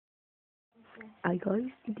Hi guys,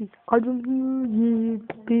 it is Adam here, yeah,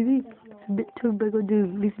 baby. It's a bit too big to do.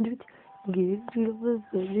 Listen to it. Give it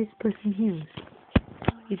this person here.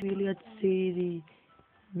 It's really hard to say the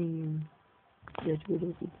name. That's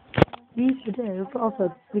really easy. These today I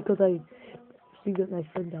also because I see that my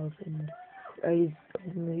friend house and I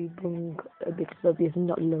only bring a bit of this and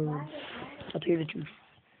not loads. I'll tell you the truth.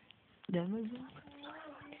 Then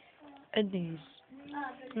and these.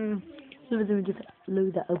 Some of them just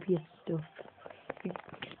load that LPS stuff.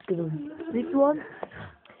 This one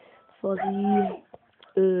for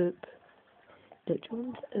the Dutch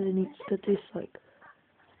ones needs to this like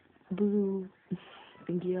blue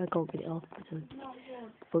thingy. I can't get it off because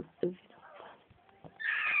fuck everything.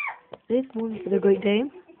 This one for the Great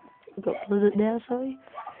Dane. I've got blood there, sorry.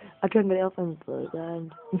 I can't get it off and blood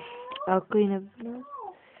and I'll clean everything up.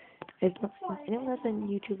 It's not anyone else on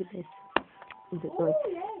YouTube with this. Is it sorry?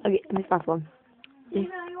 Okay, this last one. This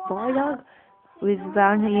boy dog with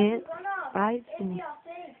brown hair, eyes, and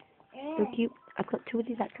so cute. I've got two of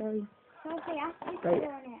these actually. Right.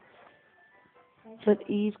 But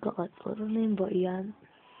he's got like blood on him, but he hasn't.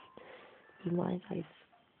 He's my size.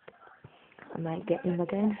 I might get him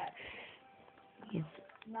again. Yes.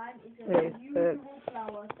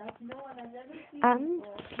 And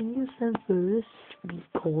can you send first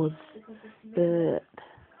because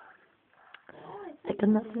I got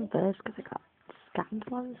nothing first because I got scanned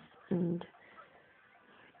ones and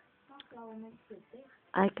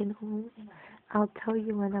I can only, I'll tell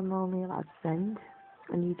you when I'm only allowed to send.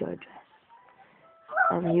 I need your address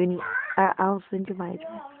and you need, I'll send you my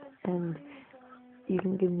address and you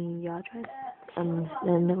can give me your address and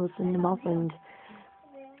then I will send them off and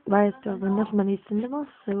I still have enough money to send them off,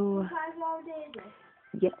 so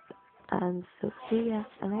yep, and so see ya,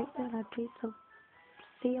 and I feel happy, so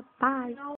see ya, bye.